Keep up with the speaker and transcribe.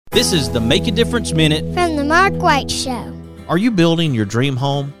This is the Make a Difference Minute from the Mark White Show. Are you building your dream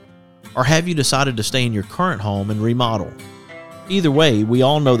home, or have you decided to stay in your current home and remodel? Either way, we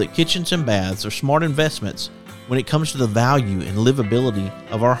all know that kitchens and baths are smart investments when it comes to the value and livability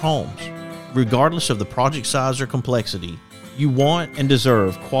of our homes. Regardless of the project size or complexity, you want and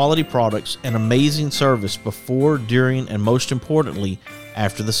deserve quality products and amazing service before, during, and most importantly,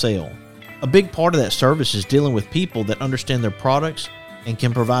 after the sale. A big part of that service is dealing with people that understand their products and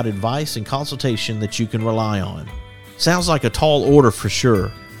can provide advice and consultation that you can rely on. Sounds like a tall order for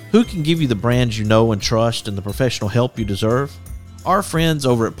sure. Who can give you the brands you know and trust and the professional help you deserve? Our friends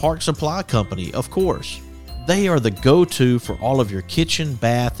over at Park Supply Company, of course. They are the go-to for all of your kitchen,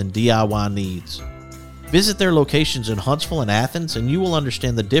 bath, and DIY needs. Visit their locations in Huntsville and Athens and you will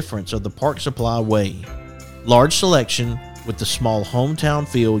understand the difference of the Park Supply way. Large selection with the small hometown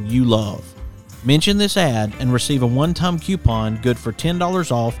feel you love. Mention this ad and receive a one-time coupon good for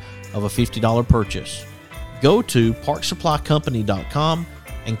 $10 off of a $50 purchase. Go to parksupplycompany.com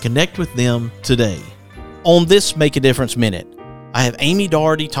and connect with them today. On this Make a Difference Minute, I have Amy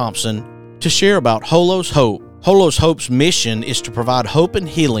Daugherty Thompson to share about Holos Hope. Holos Hope's mission is to provide hope and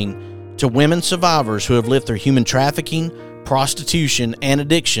healing to women survivors who have lived through human trafficking, prostitution, and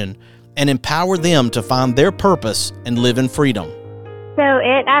addiction, and empower them to find their purpose and live in freedom.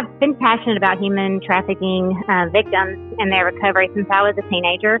 I've been passionate about human trafficking victims and their recovery since I was a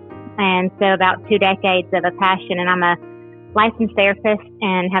teenager, and so about 2 decades of a passion. And I'm a licensed therapist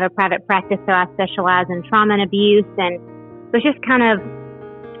and have a private practice, so I specialize in trauma and abuse, and was just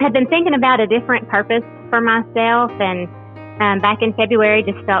had been thinking about a different purpose for myself. And back in February,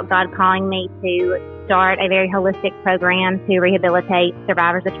 just felt God calling me to start a very holistic program to rehabilitate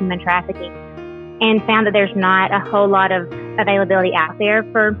survivors of human trafficking, and found that there's not a whole lot of availability out there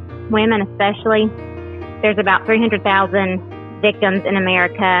for women, especially. There's about 300,000 victims in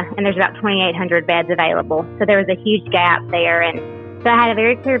America, and there's about 2,800 beds available. So there was a huge gap there. And so I had a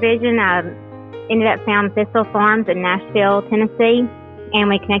very clear vision. I ended up founding Thistle Farms in Nashville, Tennessee, and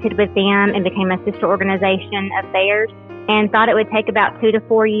we connected with them and became a sister organization of theirs, and thought it would take about 2 to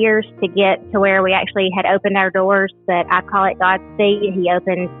 4 years to get to where we actually had opened our doors. But I call it God's seed. He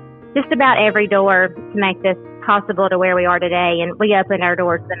opened just about every door to make this possible to where we are today, and we opened our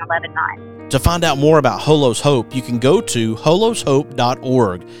doors in 11 months. To find out more about Holos Hope, you can go to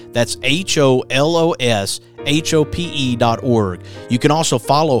holoshope.org. That's HOLOSHOPE.org. You can also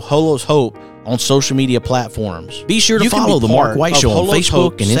follow Holos Hope on social media platforms. Be sure to follow The Mark White Show on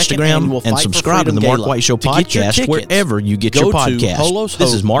Facebook and Instagram, and subscribe to The Mark White Show podcast wherever you get your podcast.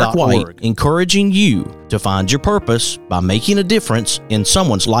 This is Mark White, encouraging you to find your purpose by making a difference in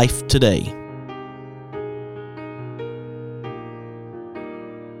someone's life today.